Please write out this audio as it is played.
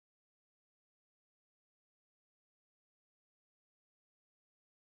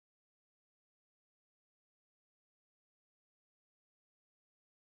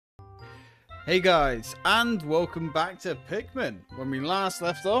Hey guys, and welcome back to Pikmin. When we last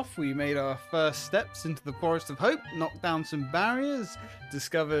left off, we made our first steps into the Forest of Hope, knocked down some barriers,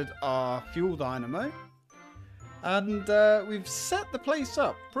 discovered our fuel dynamo, and we've set the place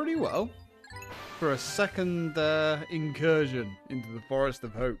up pretty well for a second incursion into the Forest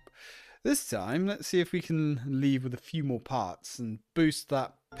of Hope. This time, let's see if we can leave with a few more parts and boost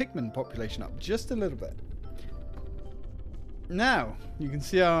that Pikmin population up just a little bit. Now, you can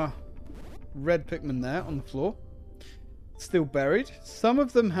see our red Pikmin there on the floor, still buried. Some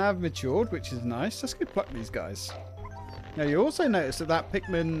of them have matured, which is nice. Let's go pluck these guys. Now you also notice that that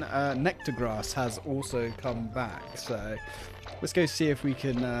Pikmin nectar grass has also come back, so let's go see if we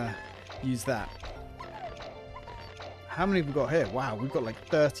can use that. How many have we got here? Wow, we've got like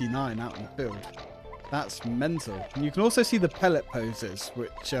 39 out in the field. That's mental. And you can also see the pellet poses,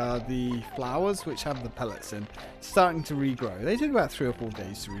 which are the flowers which have the pellets in, starting to regrow. They take about 3 or 4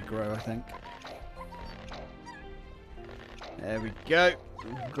 days to regrow, I think. There we go.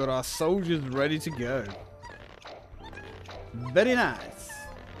 We've got our soldiers ready to go. Very nice.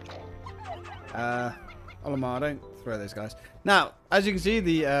 Olimar, don't throw those guys. Now, as you can see,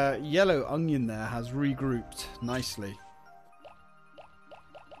 the yellow onion there has regrouped nicely,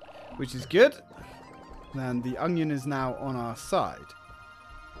 which is good. And the onion is now on our side.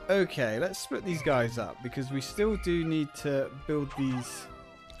 Okay, let's split these guys up because we still do need to build these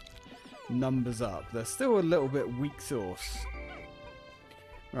numbers up. They're still a little bit weak sauce.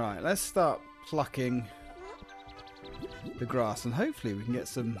 Right, let's start plucking the grass and hopefully we can get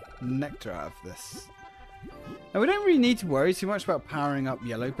some nectar out of this. Now we don't really need to worry too much about powering up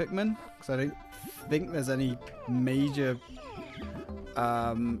yellow Pikmin because I don't think there's any major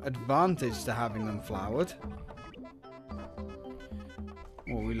advantage to having them flowered.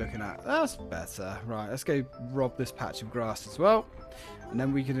 What are we looking at? That's better. Right, let's go rob this patch of grass as well, and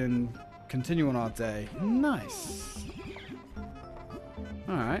then we can continue on our day. Nice.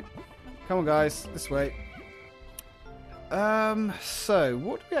 Alright, come on guys, this way. So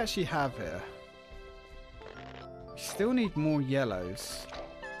what do we actually have here? We still need more yellows.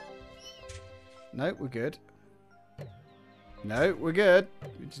 Nope, we're good. No, we're good.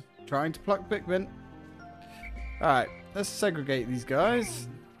 We're just trying to pluck Pikmin. Alright, let's segregate these guys.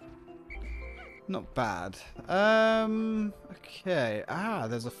 Not bad. Okay. Ah,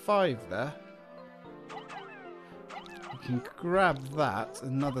 there's a 5 there. We can grab that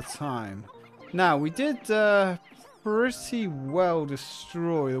another time. Now, we did pretty well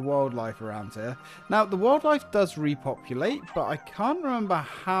destroy the wildlife around here. Now, the wildlife does repopulate, but I can't remember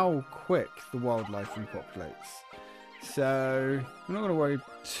how quick the wildlife repopulates. So, we're not going to worry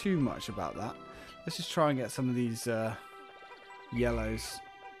too much about that. Let's just try and get some of these yellows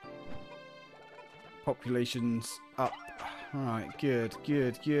populations up. Alright, good.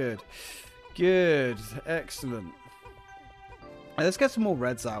 Excellent. Let's get some more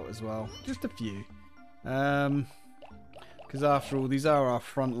reds out as well. Just a few. Because after all, these are our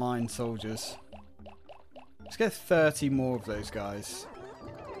frontline soldiers. Let's get 30 more of those guys.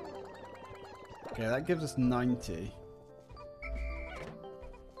 Okay, that gives us 90.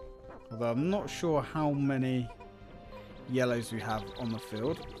 Although I'm not sure how many yellows we have on the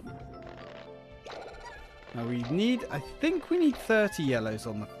field. Now we need, I think we need 30 yellows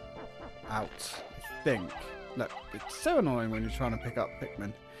on the out. I think. Look, it's so annoying when you're trying to pick up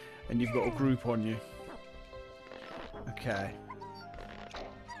Pikmin and you've got a group on you. Okay.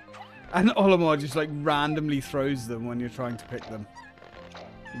 And Olimar just like randomly throws them when you're trying to pick them.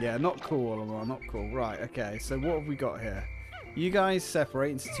 Yeah, not cool, Olimar, not cool. Right, okay, so what have we got here? You guys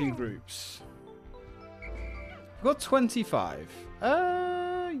separate into 2 groups. We've got 25.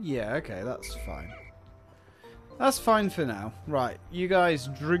 Yeah, okay, that's fine. That's fine for now. Right, you guys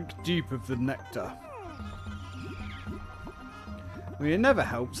drink deep of the nectar. I mean, it never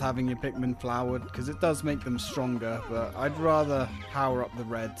helps having your Pikmin flowered because it does make them stronger, but I'd rather power up the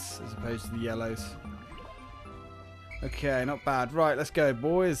reds as opposed to the yellows. Okay, not bad. Right, let's go,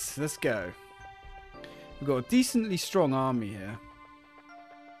 boys. Let's go. We've got a decently strong army here.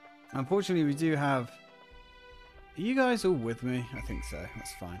 Unfortunately, we do have... Are you guys all with me? I think so.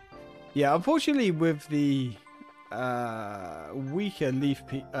 That's fine. Yeah, unfortunately, with the weaker leaf...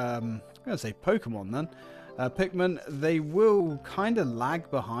 I'm going to say Pokemon then. Pikmin, they will kind of lag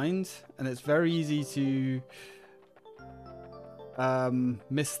behind, and it's very easy to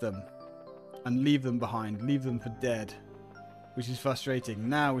miss them and leave them behind, leave them for dead, which is frustrating.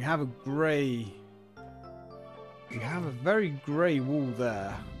 Now we have a grey... We have a very grey wall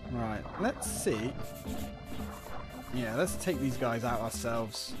there. Right, let's see. Yeah, let's take these guys out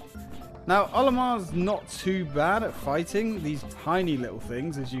ourselves. Now, Olimar's not too bad at fighting these tiny little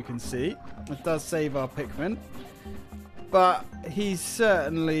things, as you can see. It does save our Pikmin. But he's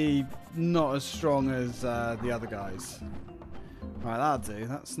certainly not as strong as the other guys. Right, that'll do.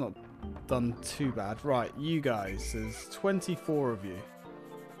 That's not done too bad. Right, you guys. There's 24 of you.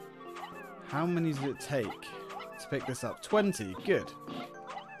 How many does it take to pick this up? 20. Good.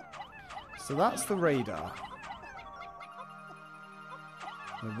 So that's the radar.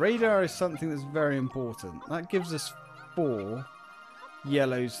 The radar is something that's very important. That gives us 4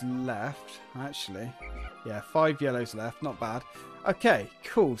 yellows left, actually. Yeah, 5 yellows left. Not bad. Okay,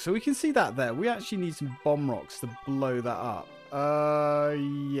 cool. So we can see that there. We actually need some bomb rocks to blow that up.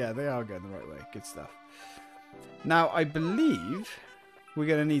 Yeah, they are going the right way. Good stuff. Now, I believe we're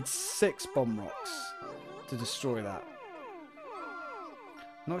going to need 6 bomb rocks to destroy that.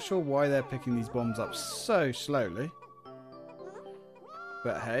 Not sure why they're picking these bombs up so slowly.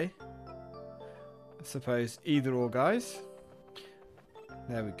 But hey, I suppose either or, guys.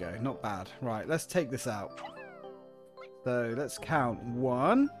 There we go. Not bad. Right, let's take this out. So let's count.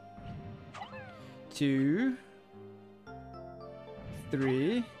 1, 2,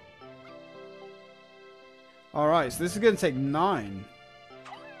 3. Alright, so this is going to take 9.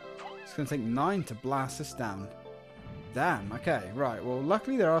 It's going to take 9 to blast this down. Damn, okay, right. Well,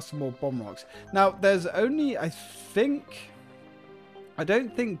 luckily there are some more bomb rocks. Now, there's only, I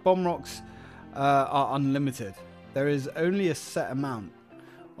don't think bomb rocks are unlimited. There is only a set amount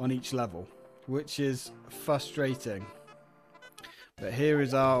on each level, which is frustrating. But here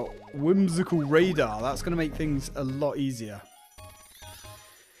is our whimsical radar. That's going to make things a lot easier.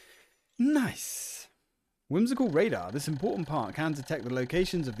 Nice. Whimsical radar. This important part can detect the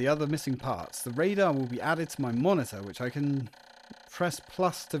locations of the other missing parts. The radar will be added to my monitor, which I can press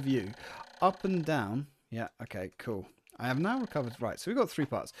plus to view. Up and down. Yeah, okay, cool. I have now recovered. Right, so we've got 3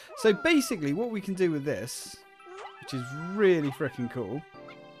 parts. So basically what we can do with this, which is really freaking cool.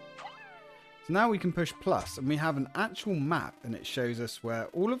 So now we can push plus and we have an actual map and it shows us where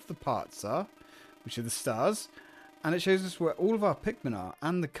all of the parts are, which are the stars. And it shows us where all of our Pikmin are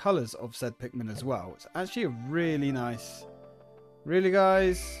and the colours of said Pikmin as well. It's actually a really nice... Really,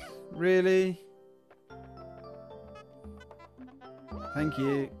 guys? Really? Thank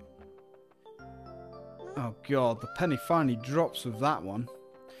you. Oh, God. The penny finally drops with that one.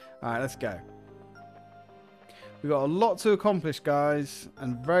 Alright, let's go. We've got a lot to accomplish, guys.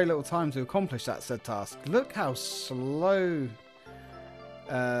 And very little time to accomplish that said task. Look how slow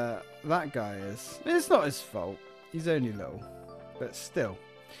that guy is. It's not his fault. He's only little, but still.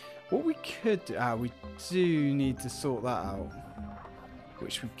 What we could do... we do need to sort that out,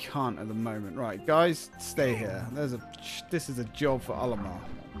 which we can't at the moment. Right, guys, stay here. This is a job for Olimar,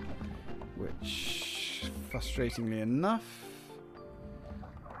 which, frustratingly enough...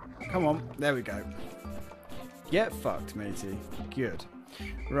 Come on, there we go. Get fucked, matey. Good.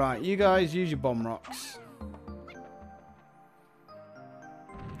 Right, you guys use your bomb rocks.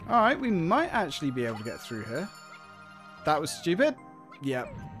 Alright, we might actually be able to get through here. That was stupid.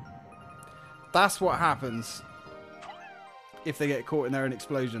 Yep. That's what happens if they get caught in their own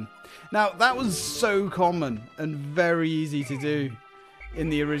explosion. Now, that was so common and very easy to do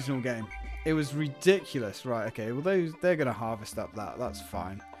in the original game. It was ridiculous. Right, okay. Well, they're going to harvest up that. That's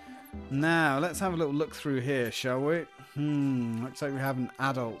fine. Now, let's have a little look through here, shall we? Looks like we have an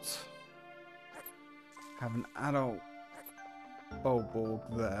adult.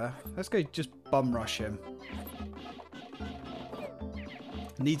 Bulborg there. Let's go just bum rush him.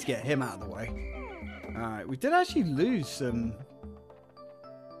 Need to get him out of the way. Alright, we did actually lose some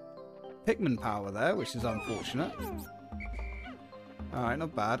Pikmin power there, which is unfortunate. Alright,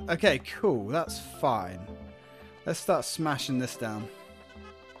 not bad. Okay, cool. That's fine. Let's start smashing this down.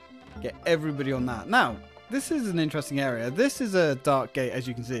 Get everybody on that. Now, this is an interesting area. This is a dark gate, as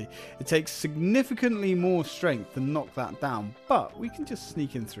you can see. It takes significantly more strength to knock that down, but we can just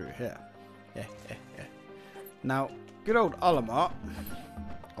sneak in through here. Yeah. Now, good old Olimar.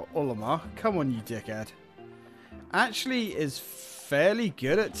 Olimar, come on, you dickhead. Actually is fairly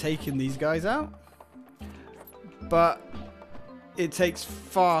good at taking these guys out, but it takes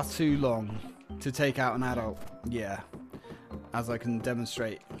far too long to take out an adult. Yeah, as I can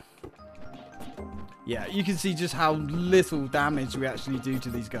demonstrate. Yeah, you can see just how little damage we actually do to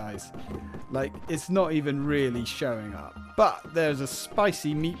these guys. Like, it's not even really showing up. But there's a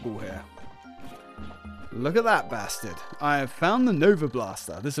spicy meatball here. Look at that bastard. I have found the Nova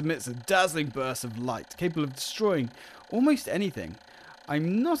Blaster. This emits a dazzling burst of light, capable of destroying almost anything.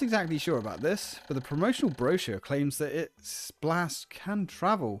 I'm not exactly sure about this, but the promotional brochure claims that its blast can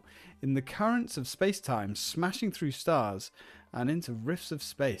travel in the currents of space-time, smashing through stars and into rifts of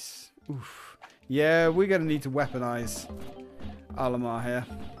space. Oof. Yeah, we're going to need to weaponize Alamar here.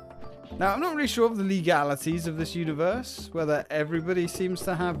 Now, I'm not really sure of the legalities of this universe, whether everybody seems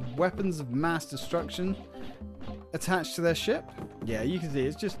to have weapons of mass destruction attached to their ship. Yeah, you can see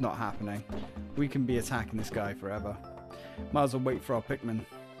it's just not happening. We can be attacking this guy forever. Might as well wait for our Pikmin.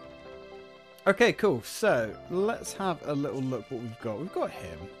 Okay, cool. So, let's have a little look what we've got. We've got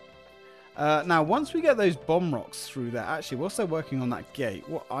him. Now, once we get those bomb rocks through there, actually, whilst they're working on that gate,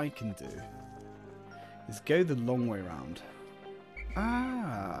 what I can do is go the long way around.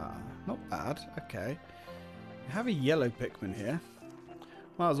 Ah, not bad. Okay. We have a yellow Pikmin here.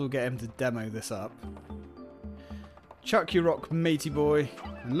 Might as well get him to demo this up. Chuck your rock, matey boy.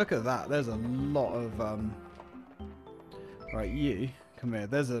 And look at that. There's a lot of... Right, you. Come here.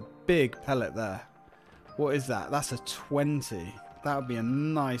 There's a big pellet there. What is that? That's a 20. That would be a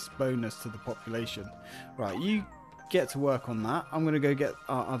nice bonus to the population. Right, you get to work on that. I'm going to go get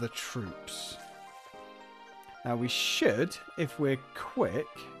our other troops. Now we should, if we're quick,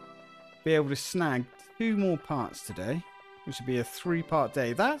 be able to snag 2 more parts today, which would be a 3-part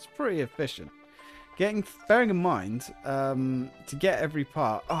day. That's pretty efficient. Bearing in mind, to get every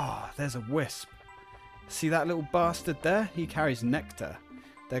part... Oh, there's a wisp. See that little bastard there? He carries nectar.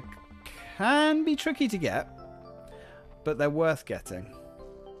 They can be tricky to get, but they're worth getting.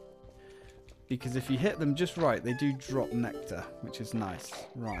 Because if you hit them just right, they do drop nectar, which is nice.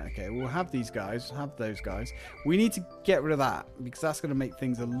 Right, okay, we'll have these guys, have those guys. We need to get rid of that, because that's going to make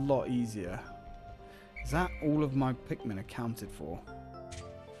things a lot easier. Is that all of my Pikmin accounted for?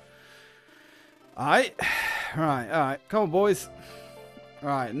 Alright. Alright. Come on, boys.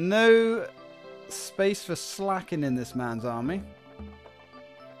 Alright, no space for slacking in this man's army.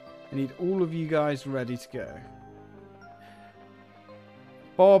 I need all of you guys ready to go.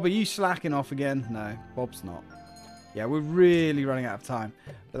 Bob, are you slacking off again? No, Bob's not. Yeah, we're really running out of time.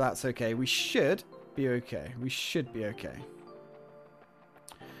 But that's okay. We should be okay. We should be okay.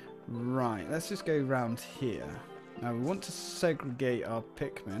 Right, let's just go around here. Now, we want to segregate our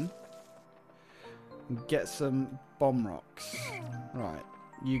Pikmin. And get some bomb rocks. Right,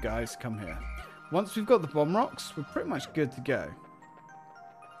 you guys come here. Once we've got the bomb rocks, we're pretty much good to go.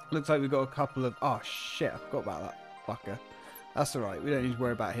 Looks like we've got a couple of... Oh, shit, I forgot about that fucker. That's alright, we don't need to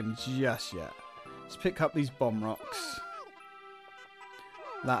worry about him just yet. Let's pick up these bomb rocks.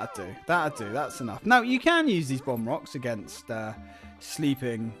 That'll do. That'll do. That's enough. Now, you can use these bomb rocks against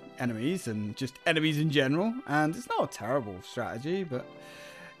sleeping enemies and just enemies in general. And it's not a terrible strategy, but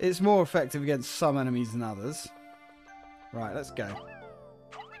it's more effective against some enemies than others. Right, let's go.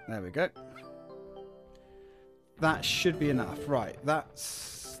 There we go. That should be enough. Right,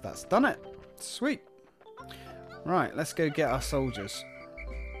 that's done it. Sweet. Right, let's go get our soldiers.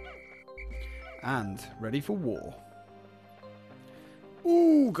 And ready for war.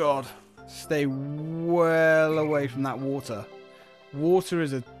 Ooh, God. Stay well away from that water. Water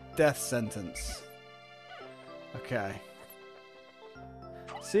is a death sentence. Okay.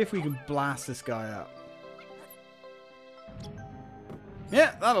 See if we can blast this guy up.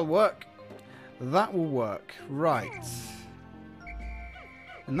 Yeah, that'll work. That will work. Right.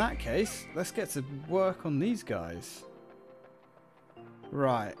 In that case, let's get to work on these guys.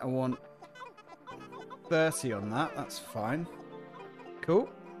 Right, I want 30 on that. That's fine. Cool.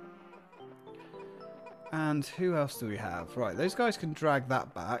 And who else do we have? Right, those guys can drag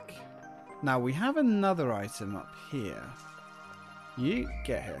that back. Now, we have another item up here. You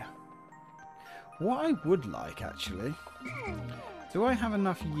get here. What I would like, actually... Do I have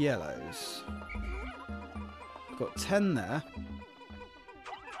enough yellows? I've got 10 there.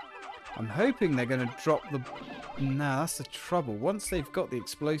 I'm hoping they're going to drop the... No, that's the trouble. Once they've got the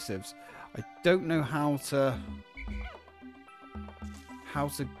explosives, I don't know how to...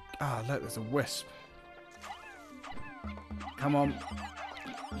 Ah, look, there's a wisp. Come on.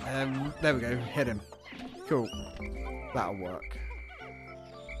 There we go. Hit him. Cool. That'll work.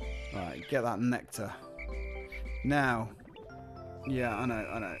 Right, get that nectar. Now... Yeah, I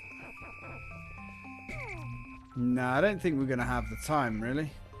know. No, I don't think we're going to have the time, really.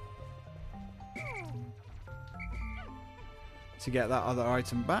 To get that other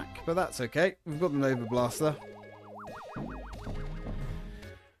item back, but that's okay. We've got the Nova Blaster.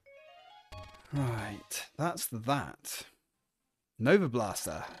 Right, that's that. Nova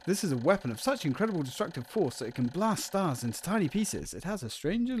Blaster. This is a weapon of such incredible destructive force that it can blast stars into tiny pieces. It has a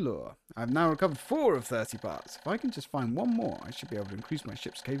strange allure. I've now recovered 4 of 30 parts. If I can just find one more, I should be able to increase my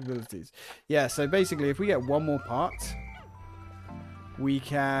ship's capabilities. Yeah, so basically if we get one more part, we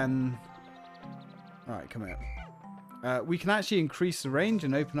can... Alright, come here. We can actually increase the range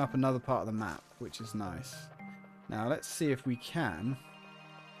and open up another part of the map, which is nice. Now, let's see if we can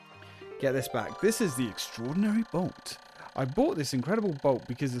get this back. This is the extraordinary bolt. I bought this incredible bolt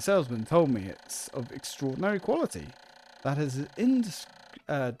because the salesman told me it's of extraordinary quality. That is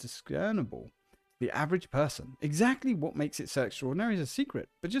indiscernible. The average person. Exactly what makes it so extraordinary is a secret.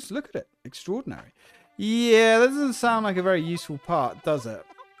 But just look at it. Extraordinary. Yeah, that doesn't sound like a very useful part, does it?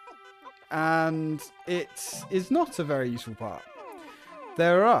 And it is not a very useful part.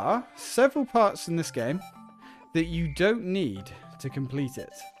 There are several parts in this game that you don't need to complete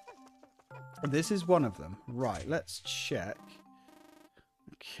it. This is one of them. Right, let's check.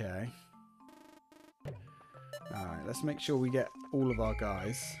 Okay. Alright, let's make sure we get all of our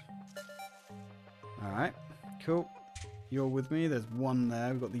guys. Alright, cool. You're with me. There's one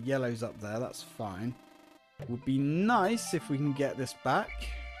there. We've got the yellows up there. That's fine. Would be nice if we can get this back.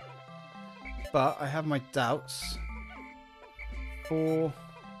 But I have my doubts. 4,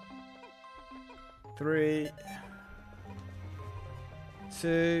 3,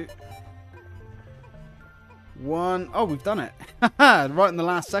 2, 1. Oh, we've done it. Right in the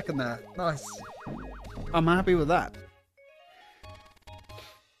last second there. Nice. I'm happy with that.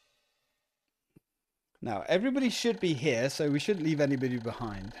 Now, everybody should be here, so we shouldn't leave anybody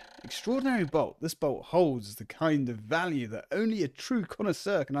behind. Extraordinary bolt. This bolt holds the kind of value that only a true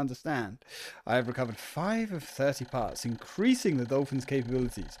connoisseur can understand. I have recovered 5 of 30 parts, increasing the dolphin's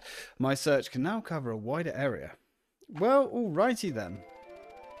capabilities. My search can now cover a wider area. Well, alrighty then.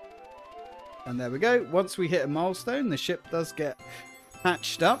 And there we go. Once we hit a milestone, the ship does get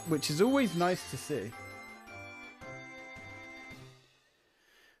patched up, which is always nice to see.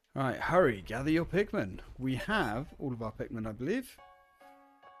 Right, hurry, gather your Pikmin. We have all of our Pikmin, I believe.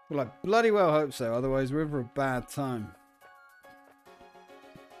 Well, I bloody well hope so, otherwise we're in for a bad time.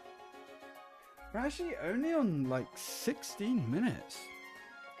 We're actually only on like 16 minutes.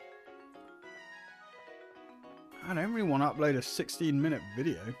 I don't really want to upload a 16-minute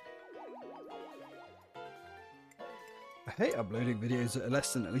video. I hate uploading videos that are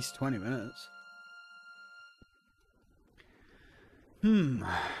less than at least 20 minutes.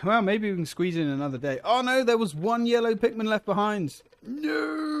 Well, maybe we can squeeze in another day. Oh no, there was one yellow Pikmin left behind.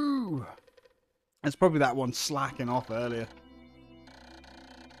 No! It's probably that one slacking off earlier.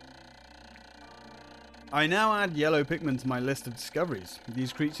 I now add yellow Pikmin to my list of discoveries.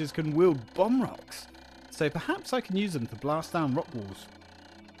 These creatures can wield bomb rocks. So perhaps I can use them to blast down rock walls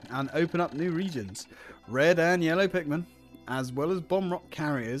and open up new regions. Red and yellow Pikmin, as well as bomb rock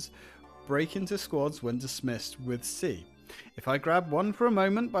carriers, break into squads when dismissed with C. If I grab one for a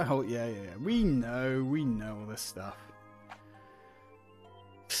moment by hold... Yeah. We know all this stuff.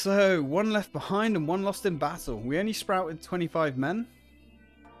 So, one left behind and one lost in battle. We only sprouted 25 men.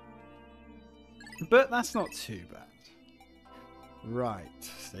 But that's not too bad. Right.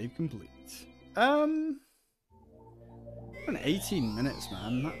 Save complete. 18 minutes,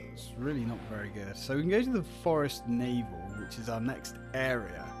 man. That's really not very good. So we can go to the Forest Naval, which is our next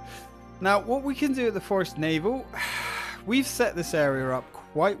area. Now, what we can do at the Forest Naval... We've set this area up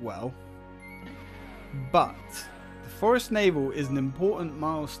quite well, but the Forest Naval is an important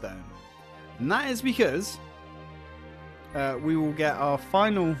milestone, and that is because we will get our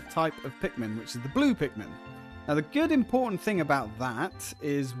final type of Pikmin, which is the blue Pikmin. Now, the good important thing about that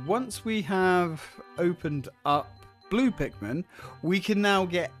is once we have opened up blue Pikmin, we can now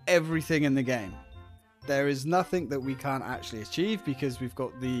get everything in the game. There is nothing that we can't actually achieve because we've got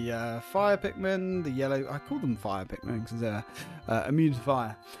the fire Pikmin, the yellow... I call them fire Pikmin because they're immune to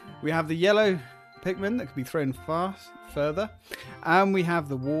fire. We have the yellow Pikmin that can be thrown further. And we have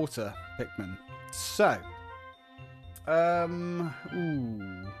the water Pikmin. So,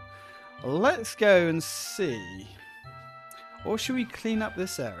 let's go and see. Or should we clean up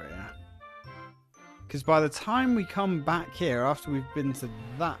this area? Because by the time we come back here, after we've been to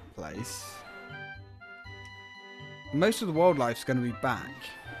that place... most of the wildlife's going to be back.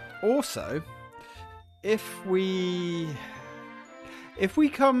 Also, if we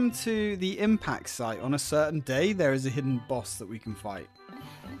come to the impact site on a certain day, there is a hidden boss that we can fight.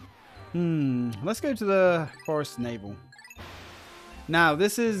 Let's go to the Forest Naval. Now,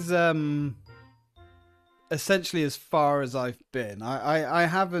 this is essentially as far as I've been. I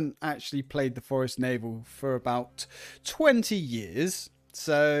haven't actually played the Forest Naval for about 20 years,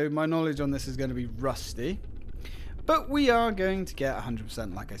 so my knowledge on this is going to be rusty. But we are going to get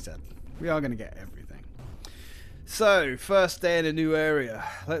 100%, like I said. We are going to get everything. So, first day in a new area.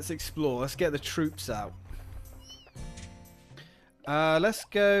 Let's explore. Let's get the troops out. Let's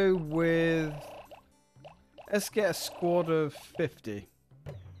go with... let's get a squad of 50.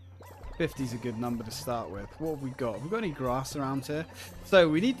 50 is a good number to start with. What have we got? Have we got any grass around here? So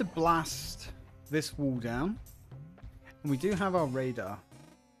we need to blast this wall down. And we do have our radar.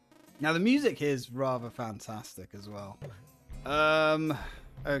 Now the music here is rather fantastic as well.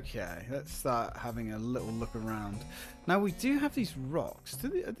 Okay, let's start having a little look around. Now we do have these rocks.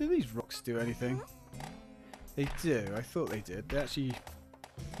 Do these rocks do anything? They do. I thought they did. They actually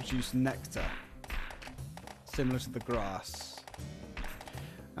produce nectar. Similar to the grass.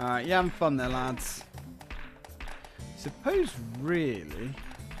 Alright, you having fun there, lads? Suppose, really,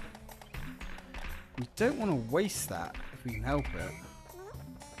 we don't want to waste that if we can help it.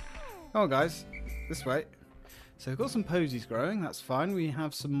 Come on, guys. This way. So we've got some posies growing. That's fine. We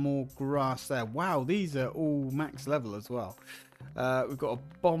have some more grass there. Wow, these are all max level as well. We've got a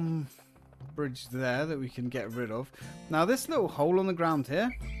bomb bridge there that we can get rid of. Now, this little hole on the ground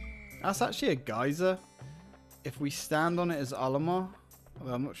here, that's actually a geyser. If we stand on it as Alamar,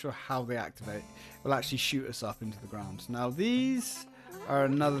 although I'm not sure how they activate, it will actually shoot us up into the ground. Now, these are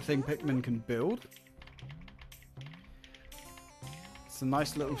another thing Pikmin can build. It's a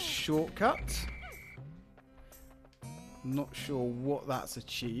nice little shortcut. I'm not sure what that's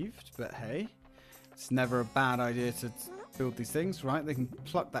achieved, but hey, it's never a bad idea to build these things, right? They can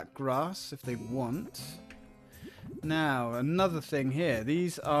pluck that grass if they want. Now, another thing here.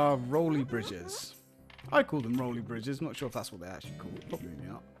 These are rolly bridges. I call them rolly bridges. I'm not sure if that's what they actually call it. Probably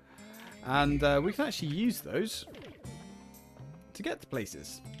not. And we can actually use those to get to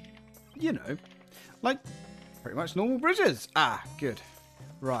places. You know, like pretty much normal bridges. Ah, good.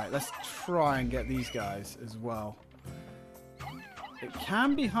 Right, let's try and get these guys as well. It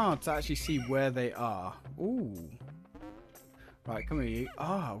can be hard to actually see where they are. Ooh. Right, come here, you.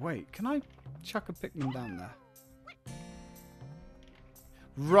 Ah, wait. Can I chuck a Pikmin down there?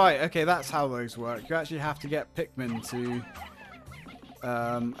 Right, okay, that's how those work. You actually have to get Pikmin to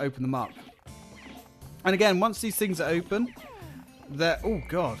open them up. And again, once these things are open, they're... Oh,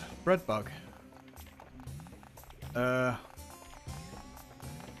 God. Bread bug.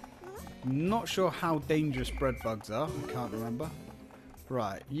 Not sure how dangerous bread bugs are. I can't remember.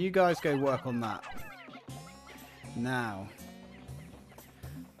 Right, you guys go work on that. Now,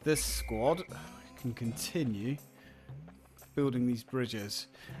 this squad can continue building these bridges.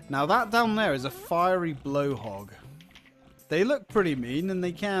 Now, that down there is a fiery blowhog. They look pretty mean, and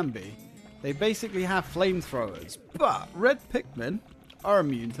they can be. They basically have flamethrowers, but red Pikmin are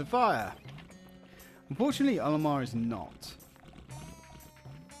immune to fire. Unfortunately, Alamar is not,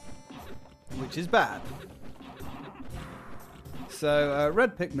 which is bad. So,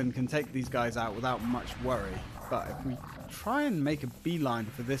 red Pikmin can take these guys out without much worry. But if we try and make a beeline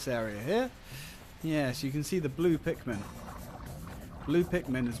for this area here, yes, you can see the blue Pikmin. Blue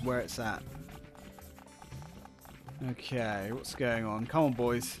Pikmin is where it's at. Okay, what's going on? Come on,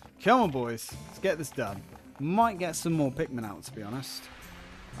 boys. Come on, boys. Let's get this done. Might get some more Pikmin out, to be honest.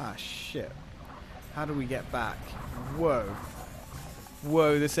 Ah, shit. How do we get back? Whoa.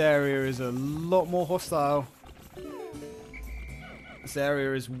 Whoa, this area is a lot more hostile. This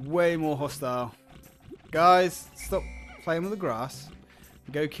area is way more hostile. Guys, stop playing with the grass.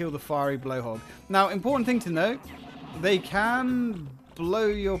 Go kill the fiery blowhog. Now, important thing to note, they can blow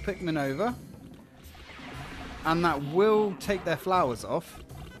your Pikmin over. And that will take their flowers off.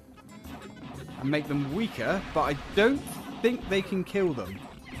 And make them weaker. But I don't think they can kill them.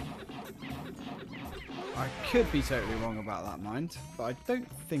 I could be totally wrong about that, mind. But I don't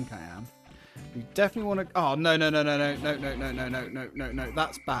think I am. We definitely want to... Oh, no.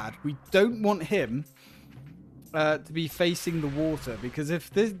 That's bad. We don't want him to be facing the water. Because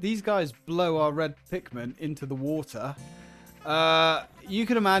if these guys blow our red Pikmin into the water, you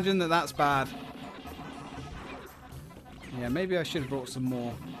can imagine that that's bad. Yeah, maybe I should have brought some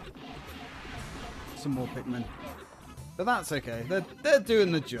more Pikmin. But that's okay. They're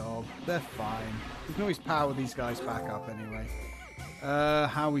doing the job. They're fine. We can always power these guys back up anyway.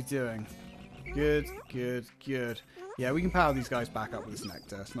 How are we doing? Good. Yeah, we can power these guys back up with this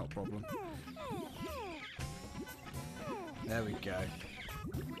nectar. It's not a problem. There we go.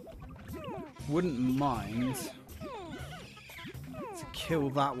 Wouldn't mind to kill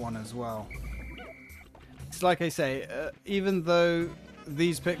that one as well. It's like I say, even though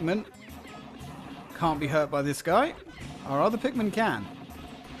these Pikmin can't be hurt by this guy, our other Pikmin can.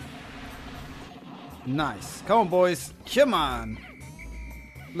 Nice. Come on, boys. Come on.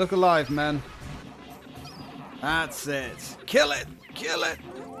 Look alive, man. That's it. Kill it. Kill it.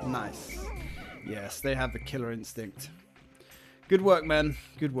 Nice. Yes, they have the killer instinct. Good work, men.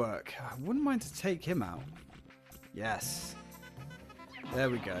 Good work. I wouldn't mind to take him out. Yes. There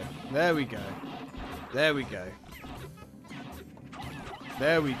we go. There we go. There we go.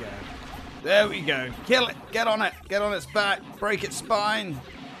 There we go. There we go. Kill it. Get on it. Get on its back. Break its spine.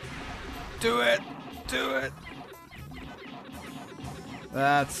 Do it. Do it.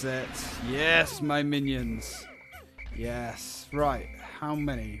 That's it. Yes, my minions. Yes. Right. How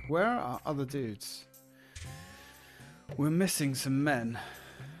many? Where are our other dudes? We're missing some men.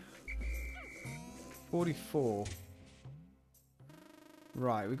 44.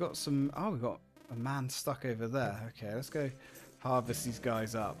 Right. We got some... Oh, we got a man stuck over there. Okay, let's go harvest these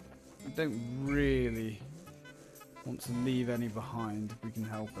guys up. I don't really want to leave any behind if we can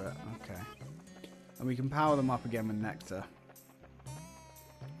help it. Okay. And we can power them up again with nectar.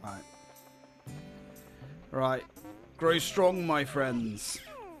 Right. Right. Grow strong, my friends.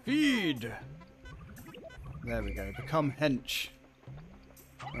 Feed. There we go. Become hench.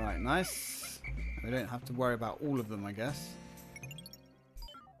 Right, nice. We don't have to worry about all of them, I guess.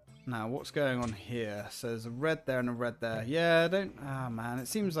 Now, what's going on here? So there's a red there and a red there. Yeah, don't... Ah, man. It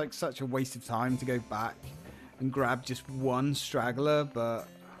seems like such a waste of time to go back and grab just one straggler, but...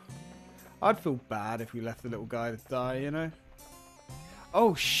 I'd feel bad if we left the little guy to die, you know?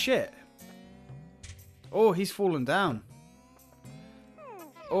 Oh, shit. Oh, he's fallen down.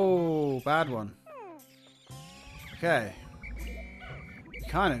 Oh, bad one. Okay. We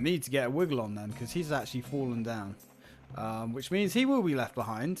kind of need to get a wiggle on then, because he's actually fallen down. Which means he will be left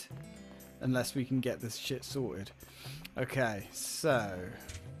behind. Unless we can get this shit sorted. Okay, so...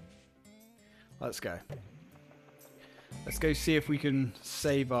 Let's go. Let's go see if we can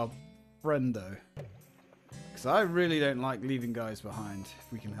save our friendo. Because I really don't like leaving guys behind,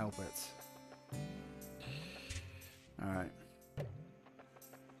 if we can help it. Alright.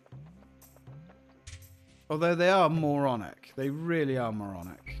 Although they are moronic. They really are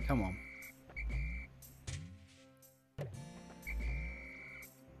moronic. Come on.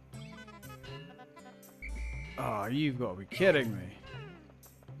 Oh, you've got to be kidding me.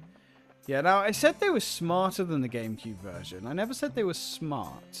 Yeah, now, I said they were smarter than the GameCube version. I never said they were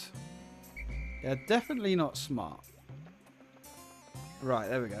smart. They're definitely not smart. Right,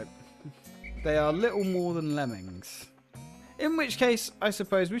 there we go. They are little more than lemmings. In which case, I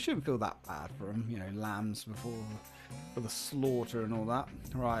suppose we shouldn't feel that bad for them. You know, lambs for the slaughter and all that.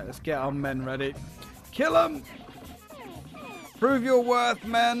 Right, let's get our men ready. Kill them! Prove your worth,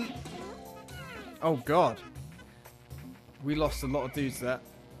 men! Oh, God. We lost a lot of dudes there.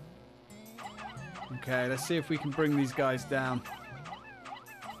 Okay, let's see if we can bring these guys down.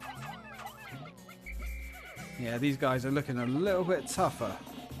 Yeah, these guys are looking a little bit tougher.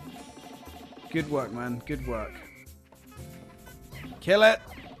 Good work, man. Good work. Kill it.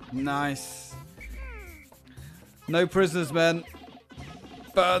 Nice. No prisoners, men.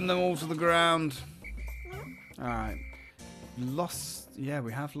 Burn them all to the ground. Alright. Lost... Yeah,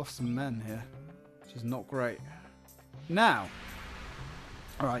 we have lost some men here. Which is not great. Now.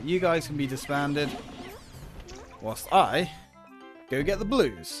 Alright, you guys can be disbanded. Whilst I go get the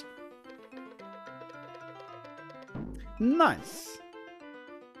blues. Nice.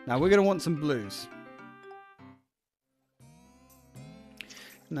 Now we're going to want some blues.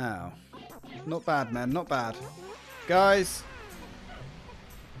 Now. Not bad, man. Not bad. Guys.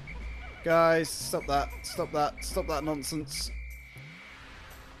 Guys, stop that. Stop that. Stop that nonsense.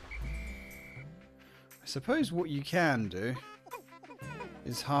 I suppose what you can do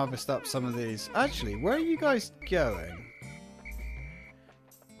is harvest up some of these. Actually, where are you guys going?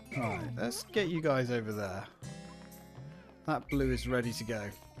 Alright, let's get you guys over there. That blue is ready to go.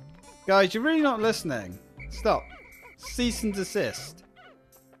 Guys, you're really not listening. Stop. Cease and desist.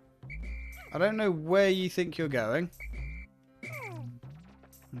 I don't know where you think you're going.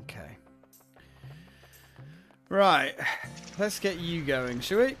 Okay. Right. Let's get you going,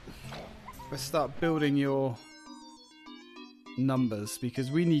 shall we? Let's start building your numbers because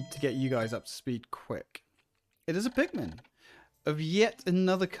we need to get you guys up to speed quick. It is a Pikmin of yet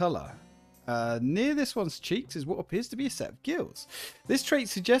another colour. Near this one's cheeks is what appears to be a set of gills. This trait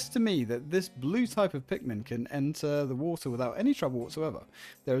suggests to me that this blue type of Pikmin can enter the water without any trouble whatsoever.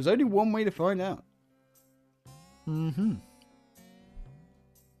 There is only one way to find out.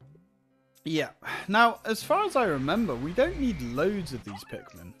 Yeah. Now, as far as I remember, we don't need loads of these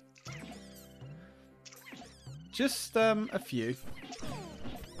Pikmin. Just a few.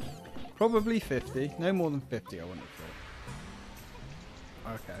 Probably 50. No more than 50, I wouldn't have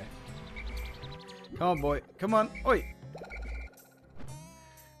thought. Okay. Come on, boy. Come on. Oi.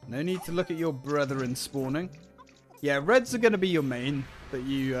 No need to look at your brethren spawning. Yeah, reds are going to be your main, but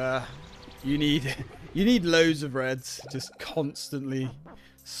you need you need loads of reds, just constantly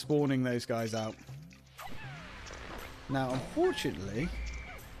spawning those guys out. Now, unfortunately,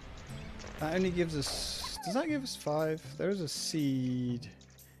 that only gives us... Does that give us 5? There is a seed.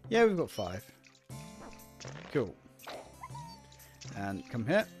 Yeah, we've got 5. Cool. And come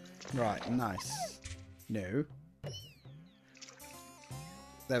here. Right, nice. No.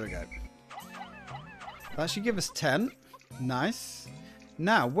 There we go. That should give us 10. Nice.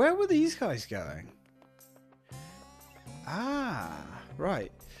 Now, where were these guys going? Ah,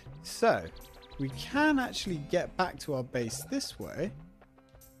 right. So, we can actually get back to our base this way.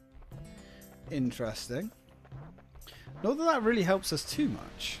 Interesting. Not that that really helps us too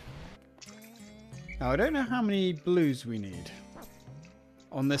much. Now, I don't know how many blues we need.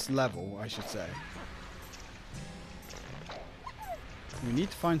 On this level, I should say. We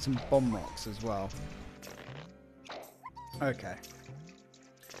need to find some bomb rocks as well. Okay.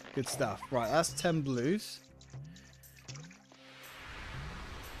 Good stuff. Right, that's 10 blues.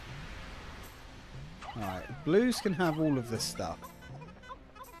 Alright, blues can have all of this stuff.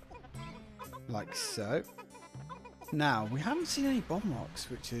 Like so. Now, we haven't seen any bomb rocks,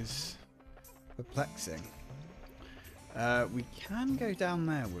 which is perplexing. We can go down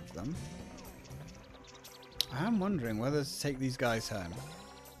there with them. I am wondering whether to take these guys home.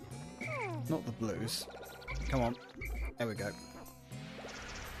 Not the blues. Come on. There we go.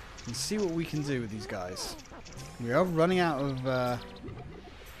 And see what we can do with these guys. We are running out of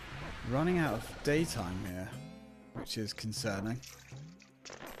daytime here, which is concerning.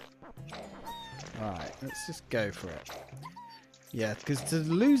 Alright, let's just go for it. Yeah, because to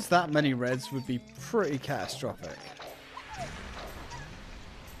lose that many reds would be pretty catastrophic.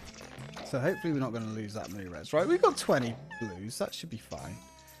 So hopefully we're not going to lose that many reds. Right, we've got 20 blues. That should be fine.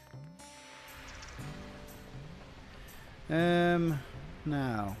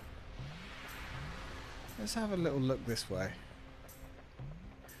 Now, let's have a little look this way.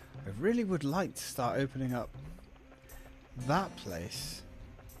 I really would like to start opening up that place,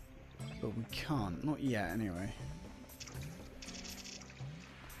 but we can't. Not yet, anyway.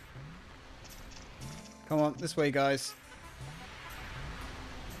 Come on, this way, guys.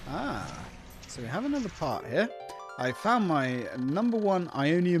 Ah, so we have another part here. I found my #1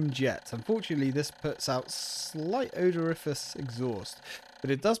 Ionium jet. Unfortunately, this puts out slight odoriferous exhaust, but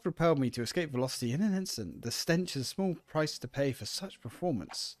it does propel me to escape velocity in an instant. The stench is a small price to pay for such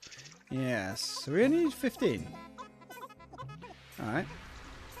performance. Yes, so we only need 15. Alright.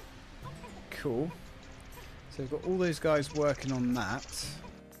 Cool. So we've got all those guys working on that.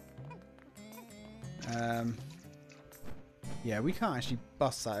 Yeah, we can't actually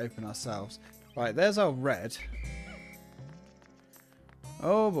bust that open ourselves. Right, there's our red.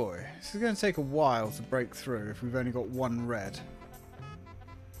 Oh boy, this is going to take a while to break through if we've only got 1 red.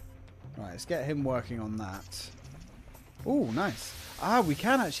 Right, let's get him working on that. Oh, nice. Ah, we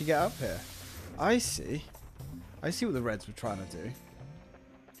can actually get up here. I see. I see what the reds were trying to do.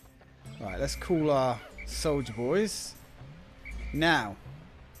 Right, let's call our soldier boys. Now,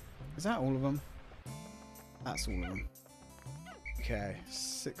 is that all of them? That's all of them. Okay,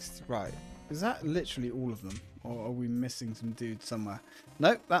 6. Right, is that literally all of them? Or are we missing some dudes somewhere?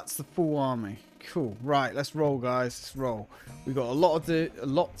 Nope, that's the full army. Cool. Right, let's roll, guys. Let's roll. We've got a lot to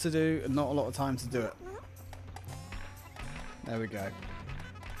do and not a lot of time to do it. There we go.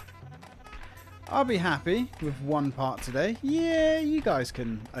 I'll be happy with 1 part today. Yeah, you guys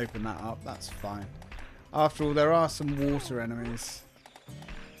can open that up. That's fine. After all, there are some water enemies.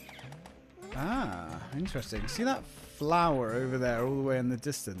 Ah, interesting. See that flower over there all the way in the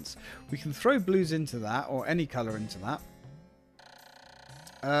distance? We can throw blues into that, or any colour into that.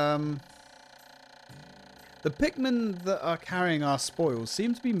 The Pikmin that are carrying our spoils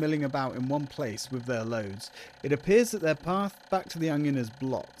seem to be milling about in one place with their loads. It appears that their path back to the onion is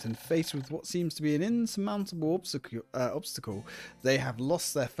blocked, and faced with what seems to be an insurmountable obstacle, they have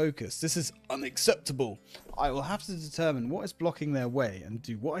lost their focus. This is unacceptable. I will have to determine what is blocking their way and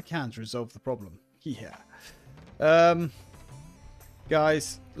do what I can to resolve the problem. Yeah.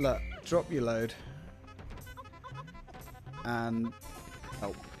 Guys, look, drop your load. And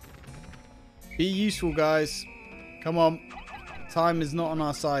help. Be useful, guys. Come on. Time is not on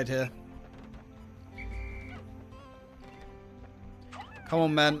our side here. Come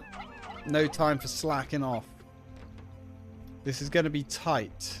on, men. No time for slacking off. This is going to be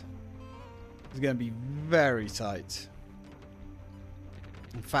tight. It's going to be very tight.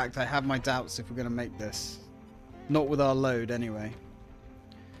 In fact, I have my doubts if we're going to make this. Not with our load, anyway.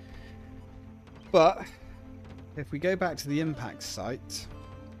 But if we go back to the impact site,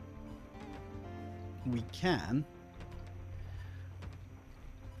 we can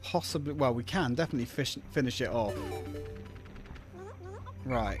possibly, well, we can definitely finish it off.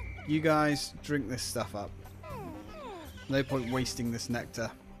 Right, you guys drink this stuff up. No point wasting this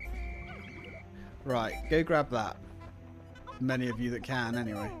nectar. Right, go grab that. many of you that can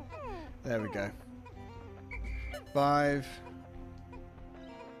anyway. There we go. 5,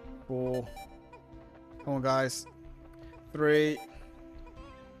 4. Come on, guys. 3,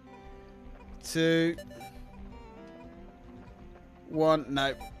 2, 1.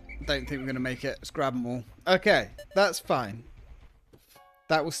 No, don't think we're going to make it. Let's grab them all. Okay, that's fine.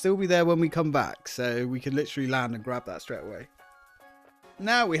 That will still be there when we come back, so we can literally land and grab that straight away.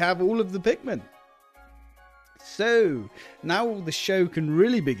 Now we have all of the Pikmin. So, now the show can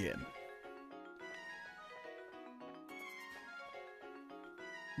really begin.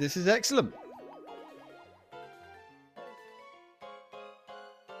 This is excellent.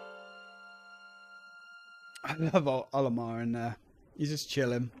 I love Olimar in there. He's just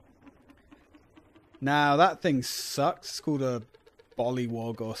chilling. Now, that thing sucks. It's called a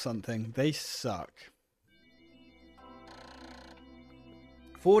Bollywog or something. They suck.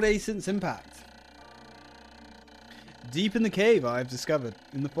 4 days since impact. Deep in the cave I've discovered,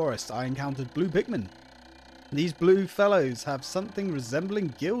 in the forest, I encountered blue Pikmin. These blue fellows have something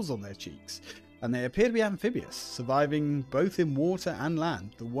resembling gills on their cheeks, and they appear to be amphibious, surviving both in water and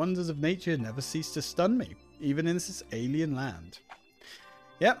land. The wonders of nature never cease to stun me, even in this alien land.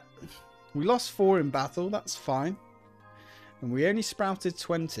 Yep, we lost 4 in battle, that's fine. And we only sprouted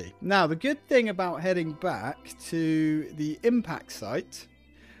 20. Now, the good thing about heading back to the impact site,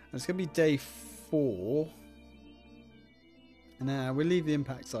 and it's going to be day 4. Now, we'll leave the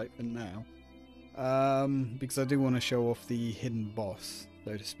impact site for now. Because I do want to show off the hidden boss,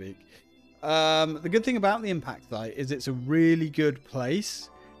 so to speak. The good thing about the impact site is it's a really good place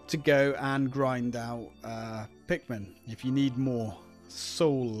to go and grind out Pikmin. If you need more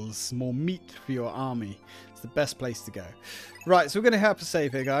souls, more meat for your army, it's the best place to go. Right, so we're going to have to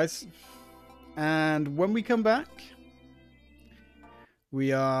save here, guys. And when we come back,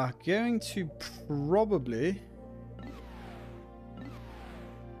 we are going to probably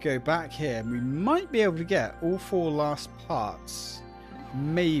go back here, and we might be able to get all 4 last parts.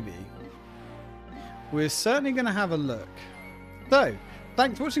 Maybe. We're certainly going to have a look. So,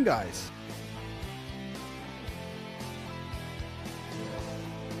 thanks for watching, guys.